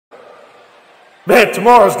Man,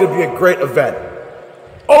 tomorrow's gonna be a great event.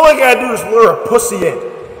 All I gotta do is lure a pussy in.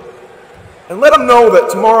 And let him know that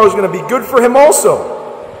tomorrow's gonna be good for him also.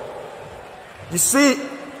 You see,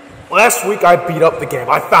 last week I beat up the game.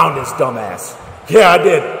 I found his dumbass. Yeah, I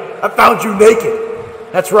did. I found you naked.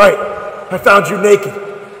 That's right. I found you naked.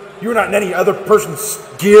 You were not in any other person's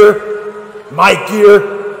gear, my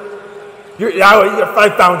gear. I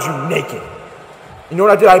found you naked. You know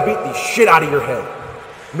what I did? I beat the shit out of your head.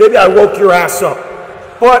 Maybe I woke your ass up.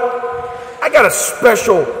 But I got a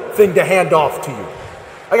special thing to hand off to you.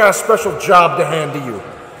 I got a special job to hand to you.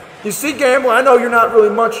 You see, Gambler, I know you're not really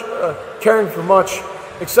caring for much,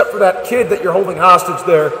 except for that kid that you're holding hostage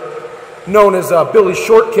there, known as Billy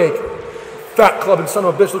Shortcake. Fat club and son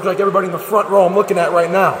of a bitch, looks like everybody in the front row I'm looking at right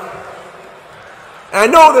now. And I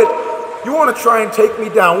know that you want to try and take me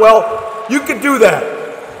down. Well, you can do that.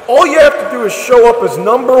 All you have to do is show up as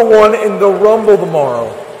 #1 in the Rumble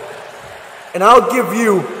tomorrow. And I'll give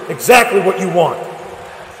you exactly what you want.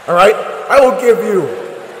 All right? I will give you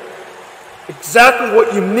exactly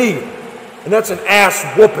what you need. And that's an ass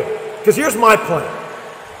whooping. Because here's my plan.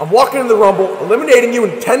 I'm walking in the Rumble, eliminating you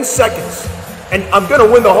in 10 seconds. And I'm going to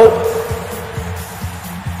win the whole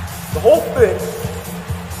thing.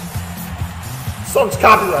 This song's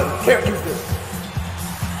copyrighted. You can't use this.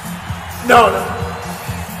 No.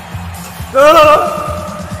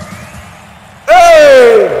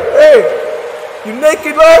 Hey! You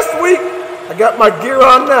naked last week? I got my gear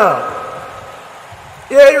on now.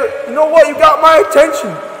 Yeah, you know what? You got my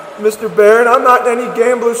attention, Mr. Barron. I'm not in any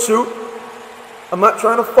gambler suit. I'm not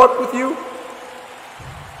trying to fuck with you.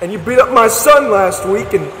 And you beat up my son last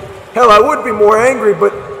week, and hell, I would be more angry,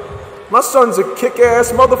 but my son's a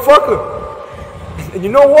kick-ass motherfucker. And you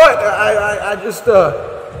know what? I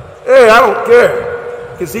don't care.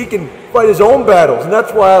 Because he can fight his own battles, and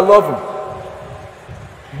that's why I love him.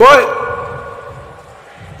 But,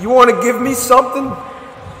 you want to give me something?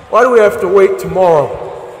 Why do we have to wait tomorrow?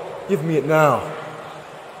 Give me it now.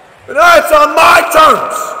 And it's on my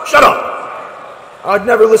terms! Shut up! I'd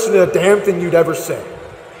never listen to a damn thing you'd ever say.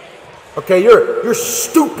 Okay, you're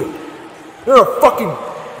stupid. You're a fucking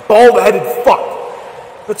bald-headed fuck.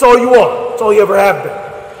 That's all you are. That's all you ever have been.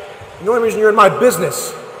 And the only reason you're in my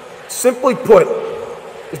business, simply put,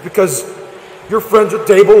 is because you're friends with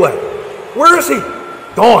ABWF. Where is he?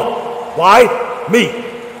 Gone. Why? Me.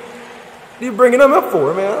 What are you bringing him up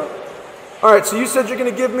for, man? All right, so you said you're going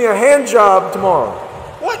to give me a hand job tomorrow.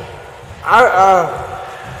 What?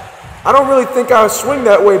 I don't really think I swing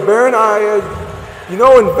that way, Baron. You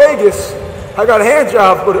know, in Vegas, I got hand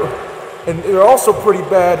jobs, and they're also pretty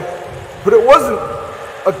bad, but it wasn't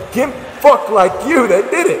a gimp fuck like you that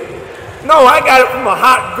did it. No, I got it from a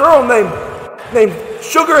hot girl named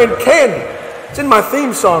Sugar and Candy. It's in my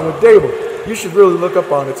theme song with Dable. You should really look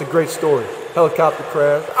up on it. It's a great story. Helicopter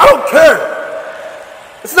crash. I don't care.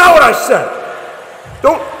 It's not what I said.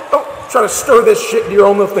 Don't try to stir this shit into your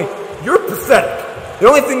own little thing. You're pathetic. The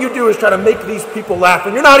only thing you do is try to make these people laugh,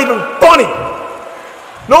 and you're not even funny.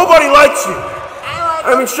 Nobody likes you.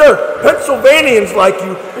 I mean, sure, Pennsylvanians like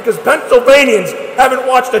you because Pennsylvanians haven't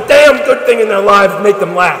watched a damn good thing in their lives to make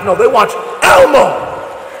them laugh. No, they watch Elmo.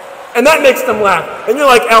 And that makes them laugh. And you're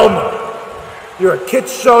like Elmo. You're a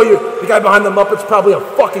kid's show. The guy behind the Muppets probably a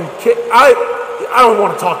fucking kid. I don't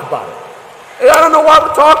want to talk about it. I don't know why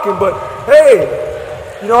we're talking, but hey,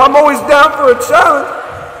 you know, I'm always down for a challenge.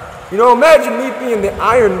 You know, imagine me being the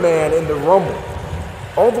Iron Man in the Rumble.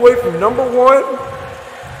 All the way from #1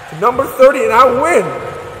 to number 30, and I win.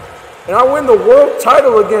 And I win the world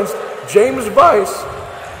title against James Vice,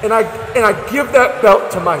 and I give that belt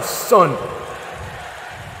to my son.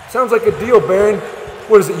 Sounds like a deal, Baron.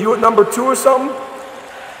 What is it, you at #2 or something?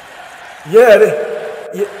 Yeah,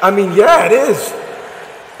 it is.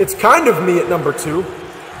 It's kind of me at #2.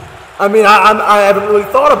 I mean, I haven't really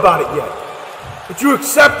thought about it yet. But you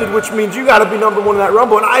accepted, which means you got to be #1 in that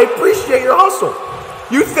Rumble, and I appreciate your hustle.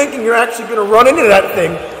 You thinking you're actually going to run into that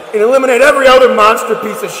thing and eliminate every other monster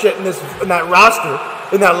piece of shit in that roster,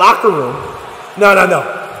 in that locker room. No.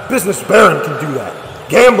 Business Baron can do that.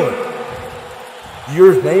 Gambling.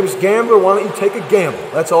 Your name's Gambler, why don't you take a gamble?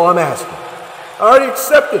 That's all I'm asking. I already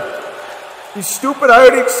accepted. You stupid, I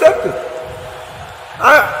already accepted.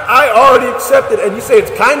 I already accepted, and you say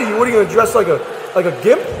it's kind of you. What are you going to dress like a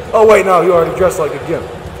gimp? Oh wait, no, you already dressed like a gimp.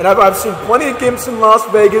 And I've seen plenty of gimps in Las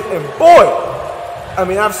Vegas, and boy, I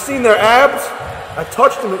mean, I've seen their abs. I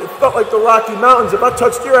touched them, it felt like the Rocky Mountains. If I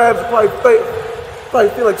touched your abs, it'd probably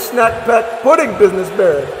feel like snack pack pudding, Business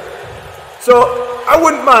Baron. So I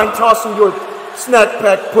wouldn't mind tossing your snack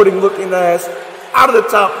pack pudding looking ass out of the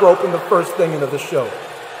top rope in the first thing into the show.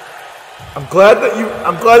 I'm glad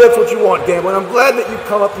that's what you want, Gambler. And I'm glad that you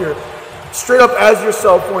come up here straight up as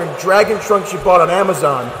yourself wearing dragon trunks you bought on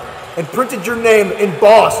Amazon and printed your name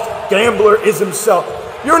embossed. Gambler is himself.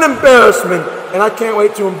 You're an embarrassment, and I can't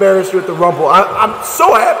wait to embarrass you at the Rumble. I'm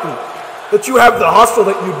so happy that you have the hustle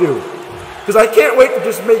that you do. Because I can't wait to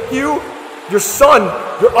just make you, your son,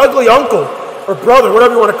 your ugly uncle, or brother,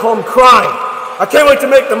 whatever you want to call him, cry. I can't wait to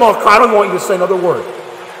make them all cry. I don't want you to say another word.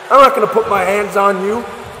 I'm not going to put my hands on you,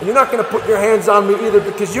 and you're not going to put your hands on me either,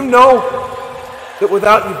 because you know that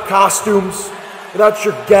without your costumes, without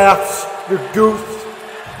your gaffes, your goofs,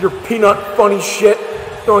 your peanut funny shit,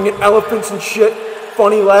 throwing at elephants and shit,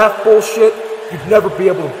 funny laugh bullshit, you'd never be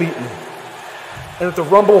able to beat me. And at the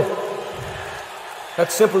Rumble,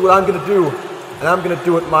 that's simply what I'm going to do, and I'm going to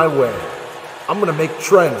do it my way. I'm going to make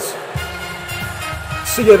trends.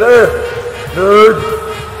 See you there, nerd.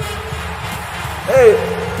 Hey,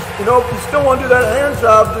 you know, if you still want to do that hand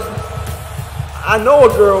job, just, I know a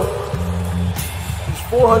girl. She's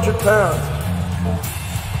 400 pounds.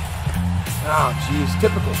 Oh, jeez,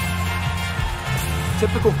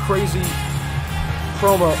 typical crazy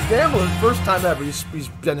promo. Gambler, first time ever, he's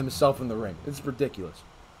getting himself in the ring. It's ridiculous.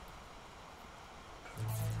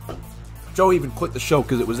 Joe even quit the show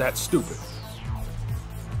because it was that stupid.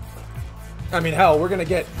 I mean, hell, we're going to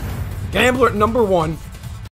get Gambler at #1.